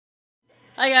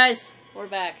Hi guys, we're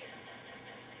back.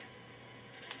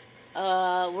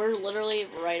 We're literally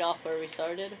right off where we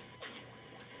started.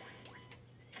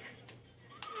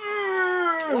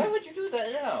 Why would you do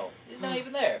that now? He's not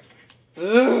even there.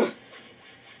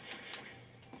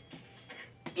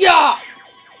 Yeah!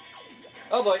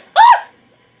 Oh boy. Ah!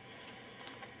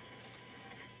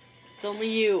 It's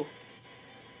only you.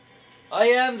 I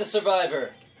am the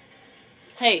survivor.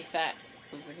 Hey, fat.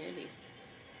 Comes in handy.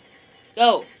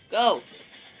 Go! Go!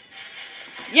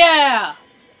 Yeah!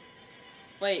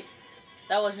 Wait,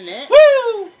 that wasn't it?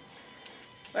 Woo!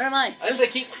 Where am I? I just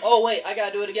keep. Oh wait, I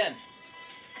gotta do it again.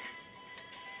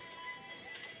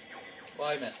 Well,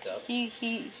 I messed up. He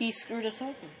screwed us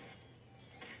over.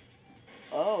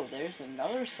 Oh, there's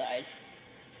another side.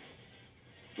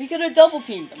 We could have double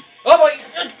teamed them. Oh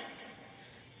boy!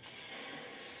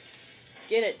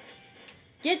 Get it.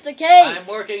 Get the cake! I'm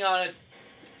working on it.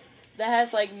 That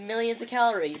has like millions of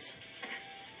calories.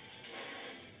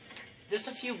 Just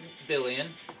a few billion.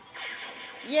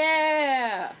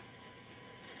 Yeah!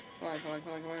 Come on, come on,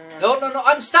 come on, come on, come on. No, no, no!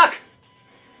 I'm stuck.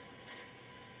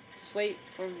 Just wait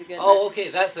for him to get Oh, okay,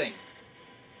 that thing.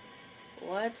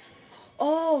 What?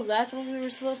 Oh, that's what we were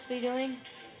supposed to be doing?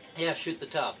 Yeah, shoot the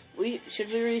top.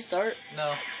 Should we restart?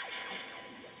 No.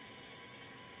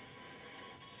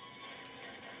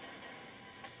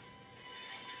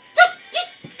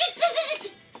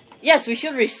 Yes, we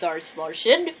should restart,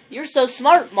 Martian. You're so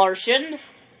smart, Martian.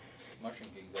 Martian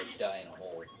can go die in a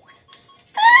hole.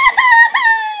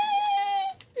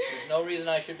 There's no reason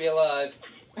I should be alive.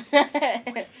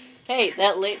 Hey,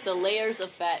 the layers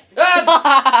of fat.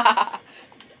 Ah!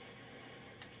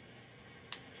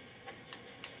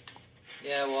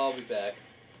 Yeah, well, I'll be back.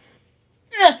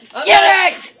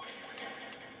 Get it!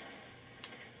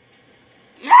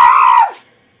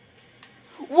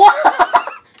 What?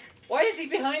 Why is he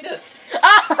behind us?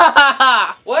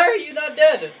 I Why are you not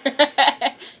dead?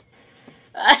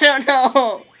 don't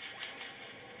know.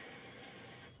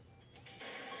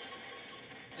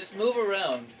 Just move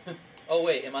around. Oh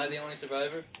wait, am I the only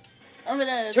survivor? I'm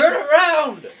gonna Turn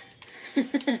around!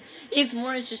 He's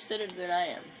more interested than I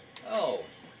am. Oh.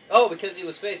 Oh, because he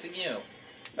was facing you.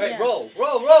 Alright, Yeah. roll,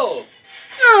 roll, roll!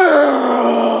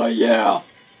 Yeah.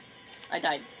 I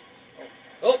died.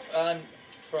 Oh, I'm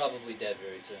probably dead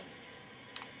very soon.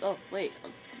 Oh, wait.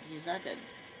 He's not dead.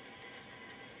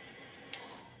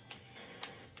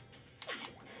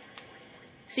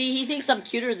 See, he thinks I'm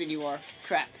cuter than you are.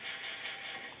 Crap.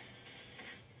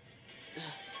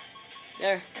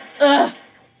 There. Ugh.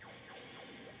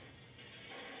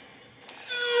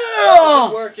 This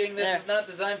is working. This There. is not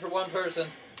designed for one person.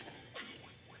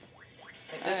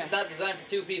 This is Alright. not designed for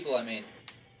two people, I mean.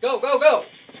 Go, go, go!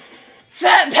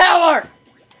 Fat power!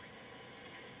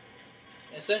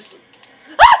 Essentially,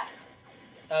 Ah!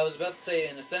 I was about to say,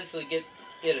 and essentially get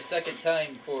it a second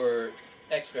time for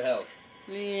extra health.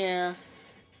 Yeah.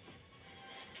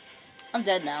 I'm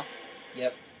dead now.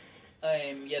 Yep. I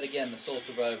am yet again the sole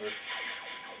survivor.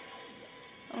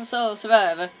 I'm a solo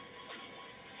survivor.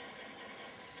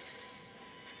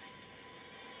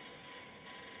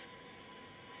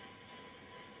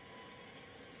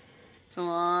 Come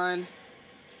on.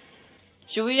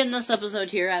 Should we end this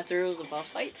episode here after it was a boss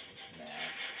fight? Nah.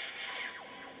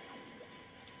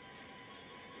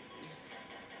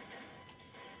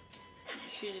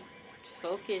 Should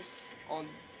focus on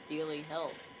daily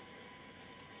health.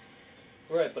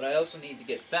 Right, but I also need to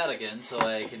get fat again so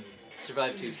I can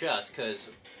survive 2 shots,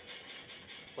 because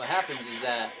what happens is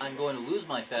that I'm going to lose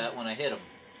my fat when I hit him.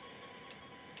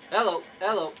 Hello,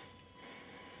 hello.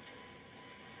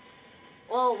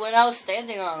 Well, when I was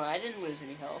standing on him, I didn't lose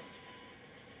any health.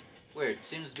 Weird,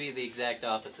 seems to be the exact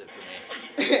opposite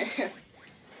for me.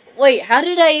 Wait, how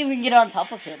did I even get on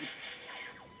top of him?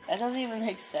 That doesn't even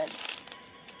make sense.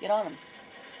 Get on him.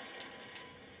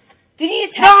 Did he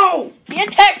attack? No! He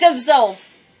attacked himself!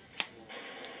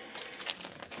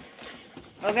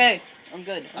 Okay, I'm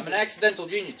good. I'm an accidental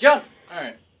genius. Jump!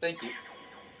 Alright, thank you.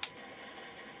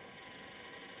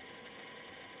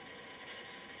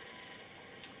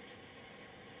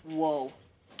 Whoa.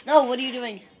 No, what are you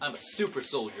doing? I'm a super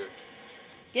soldier.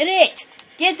 Get it!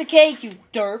 Get the cake, you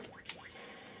derp!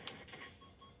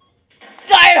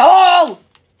 Diet hole!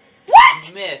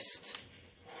 What? Missed.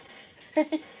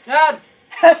 God!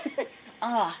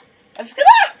 Ah, I'm just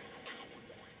gonna...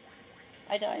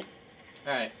 I died.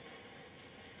 Alright.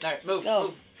 Alright, move, Go.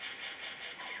 move.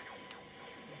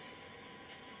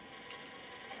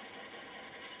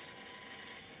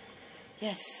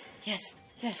 Yes, yes,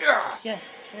 yes, Yeah.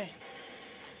 yes. Okay.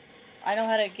 I know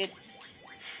how to get...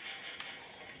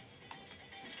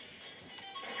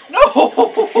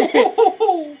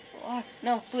 No! No,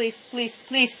 No, please, please,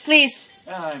 please, please.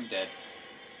 I'm dead.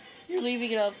 You're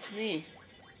leaving it up to me.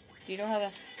 Do you know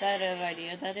how bad of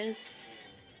idea that is?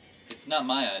 It's not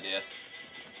my idea.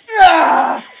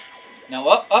 Ah! Now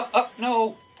up,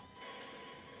 no.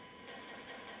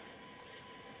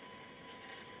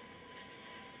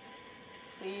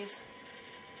 Please.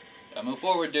 Gotta move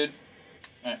forward, dude.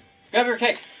 Alright. Grab your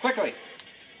cake, quickly.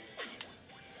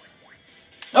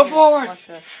 No, Here, forward! Watch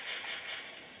this.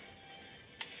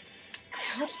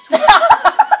 How did you...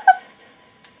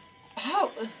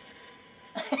 How?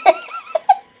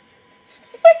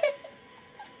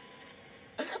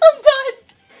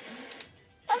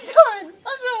 I'm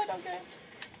done, okay.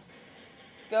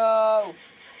 Go.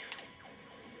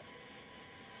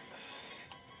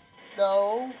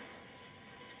 No.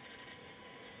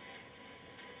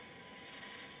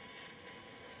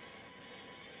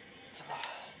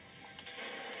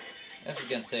 This is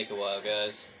gonna take a while,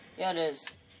 guys. Yeah, it is.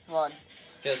 Come on.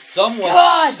 Because someone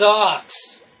God!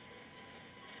 sucks!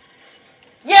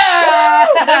 Yeah!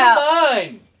 No, never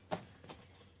mind!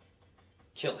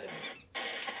 Kill him.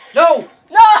 No!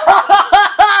 No!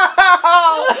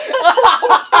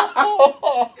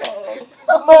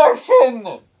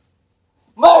 Martian!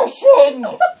 Martian!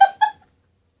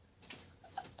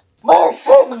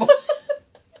 Martian!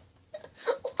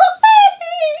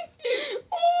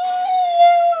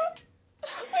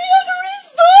 We had to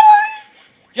restart!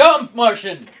 Jump,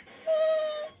 Martian!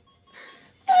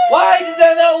 Why did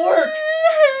that not work?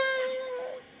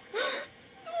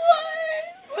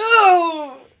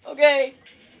 Why? Okay.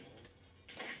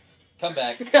 Come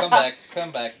back, come back,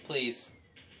 come back, please.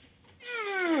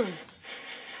 Here,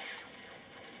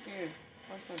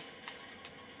 what's this?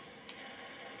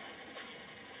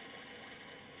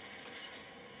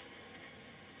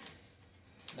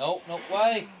 No, no,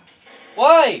 why?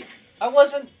 Why? I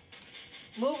wasn't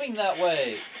moving that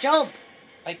way. Jump!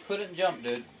 I couldn't jump,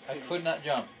 dude. I could not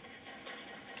jump.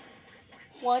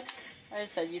 What? I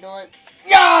said, you know what?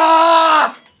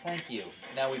 Yeah! Thank you.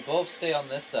 Now we both stay on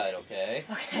this side, okay?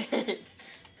 Okay.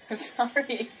 I'm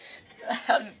sorry.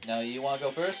 Now you want to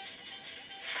go first?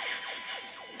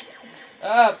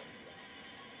 Ah!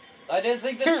 I didn't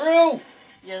think this through!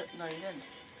 Yeah, no, you didn't.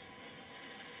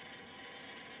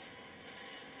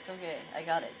 It's okay. I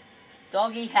got it.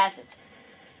 Doggy has it.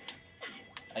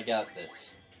 I got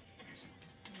this.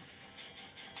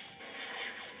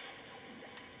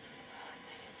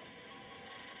 Take it.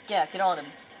 Yeah, get on him.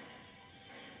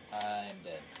 I'm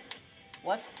dead.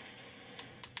 What?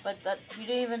 But that you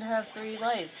didn't even have 3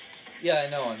 lives. Yeah, I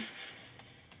know him.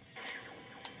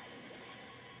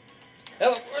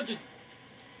 Hello, Roger.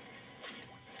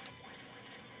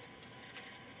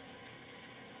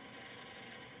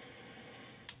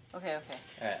 Okay, okay.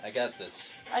 Alright, I got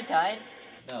this. I died.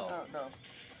 No. Oh, no.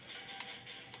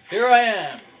 Here I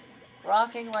am!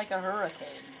 Rocking like a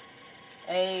hurricane.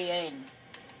 Ain.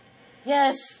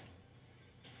 Yes!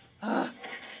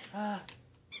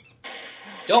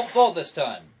 Don't fall this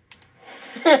time!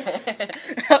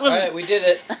 Alright, Alright, we did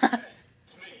it.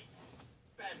 It's me.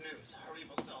 Bad news. Our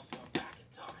evil selves go back in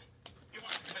time. You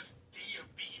must give us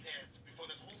diabetes before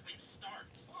this whole thing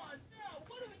starts. Oh no!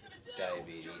 What are we gonna do?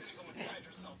 Diabetes. You're gonna go inside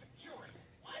yourself and cure it.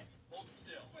 What? Hold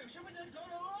still. Wait, should we then go to...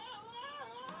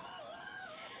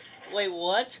 Wait,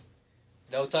 what?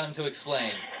 No time to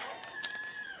explain.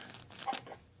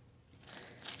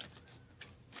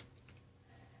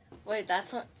 Wait,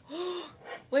 that's not...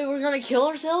 Wait, we're gonna kill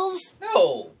ourselves?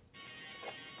 No!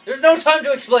 There's no time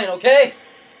to explain, okay?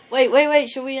 Wait,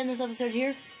 should we end this episode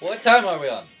here? What time are we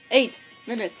on? 8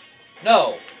 minutes.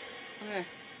 No! Okay.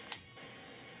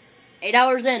 8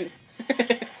 hours in.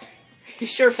 It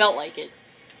sure felt like it.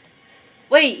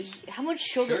 Wait, how much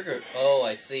sugar? Sugar. Oh,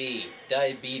 I see.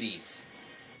 Diabetes.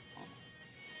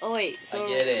 Oh wait, so I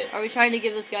get it. are we trying to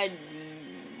give this guy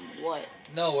what?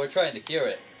 No, we're trying to cure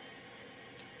it.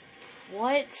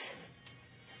 What?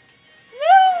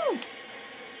 Move!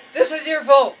 This is your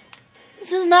fault!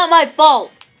 This is not my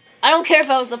fault. I don't care if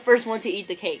I was the first one to eat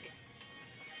the cake.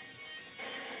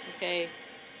 Okay.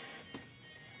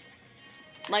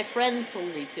 My friends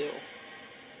told me to. It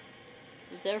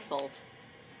was their fault.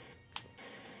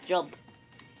 Jump.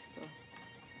 So.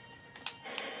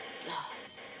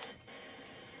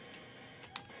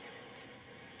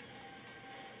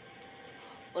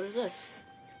 What is this?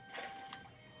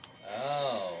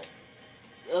 Oh.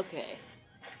 Okay.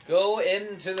 Go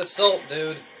into the salt,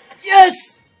 dude.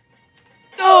 Yes!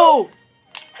 No!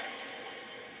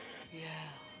 Yeah.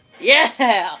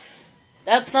 Yeah!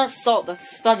 That's not salt,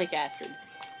 that's stomach acid.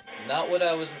 Not what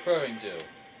I was referring to.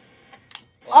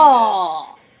 Well,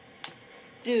 Oh!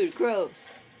 Dude,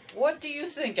 gross. what do you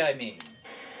think I mean?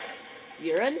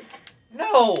 Urine?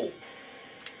 No!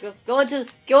 Go into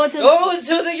Go into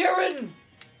the urine!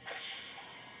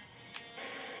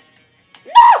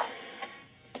 No!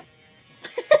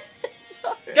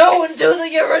 Sorry. Go into the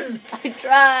urine! I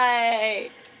try.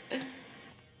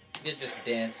 You're just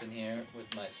dancing here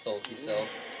with my salty self.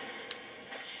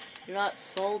 You're not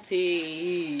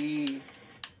salty.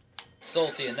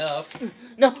 Salty enough.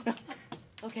 No.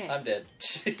 Okay. I'm dead.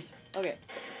 Okay.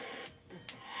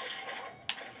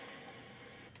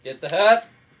 Get the hat!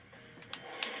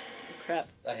 Crap.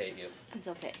 I hate you. It's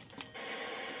okay.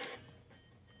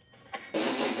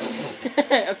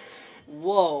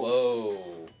 Whoa.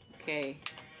 Whoa. Okay.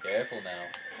 Careful now.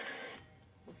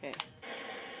 Okay.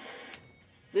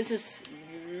 This is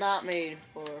not made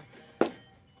for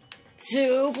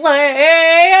 2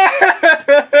 player.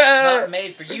 Not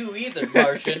made for you either,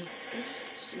 Martian.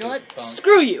 You know what? Stupid punk.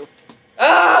 Screw you.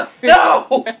 Ah!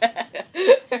 No!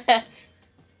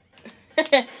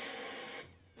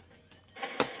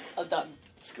 I'm done.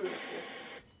 Screw this here.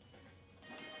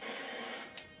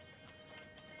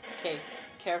 Okay,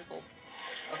 careful.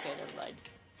 Okay, never mind.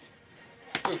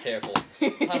 Screw careful.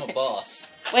 I'm a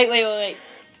boss. Wait.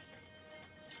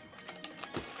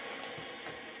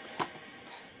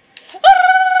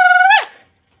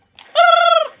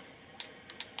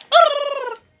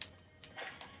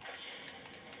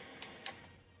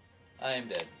 I am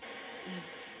dead.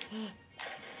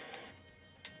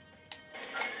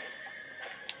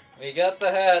 We got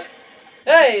the hat.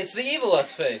 Hey, it's the Evil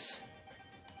Us face.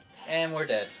 And we're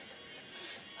dead.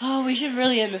 Oh, we should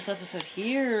really end this episode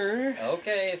here.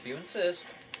 Okay, if you insist.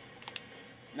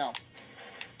 No.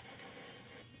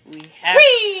 We have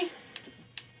to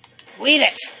complete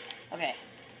it. Okay.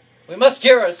 We must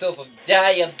cure ourselves of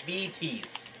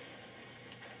diabetes.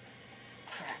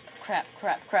 Crap.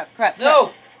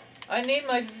 No! I need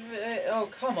my... Oh,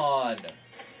 come on.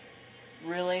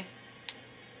 Really?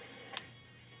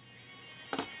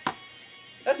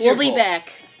 That's We'll your be fault.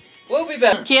 back. We'll be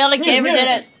back. Chaotic Gamer did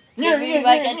it. Give me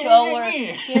my controller.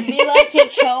 Give me my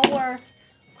controller.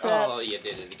 Crap. Oh, you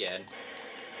did it again.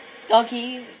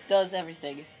 Donkey does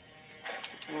everything.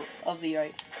 Of the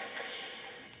right.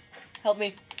 Help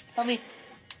me.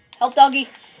 Help Doggy.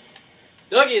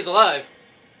 Dougie is alive.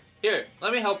 Here,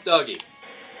 let me help Dougie.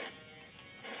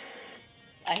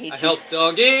 I hate I you. help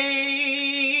Dougie.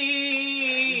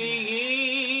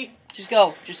 Just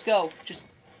go.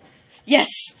 Yes.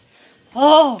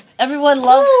 Oh, everyone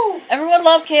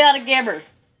love Chaotic Gamer.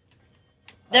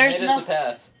 There's I made us no a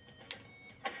path.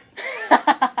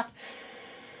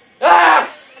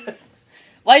 Ah!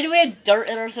 Why do we have dirt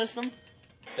in our system?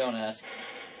 Don't ask.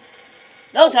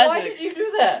 No time Why to did you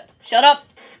do that? Shut up.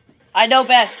 I know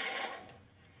best.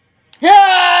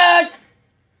 Ah!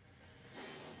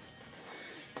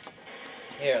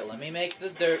 Here, let me make the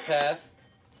dirt path.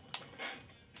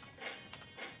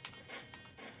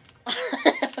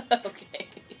 Okay.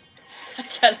 I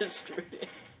kinda screwed it.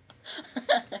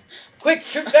 Quick,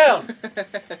 shoot down!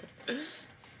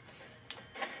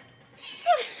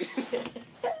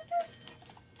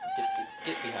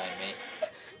 Get behind me.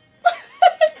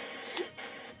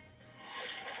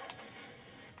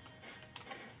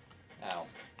 Ow.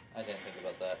 I didn't think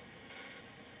about that.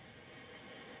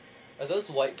 Are those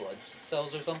white blood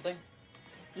cells or something?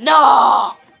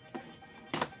 No!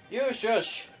 You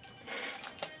shush!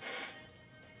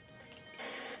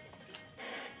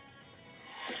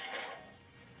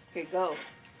 Okay, go.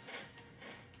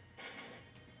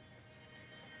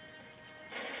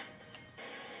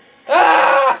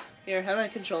 Ah! Here, have my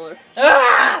controller.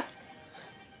 Ah!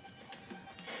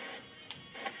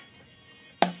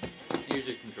 Here's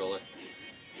your controller.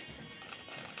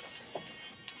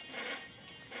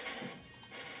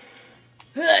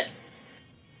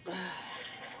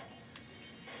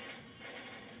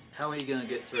 How are you gonna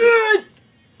get through?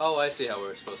 Oh, I see how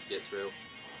we're supposed to get through.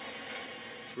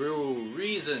 Through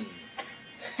reason.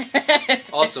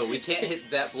 Also, we can't hit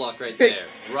that block right there.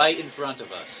 Right in front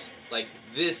of us. Like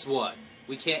this one.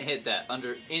 We can't hit that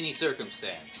under any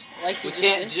circumstance. Like you We just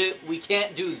can't did? we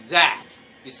can't do that.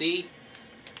 You see?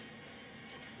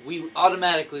 We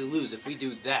automatically lose if we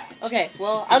do that. Okay,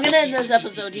 well, I'm gonna end this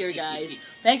episode here, guys.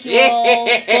 Thank you all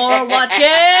for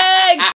watching!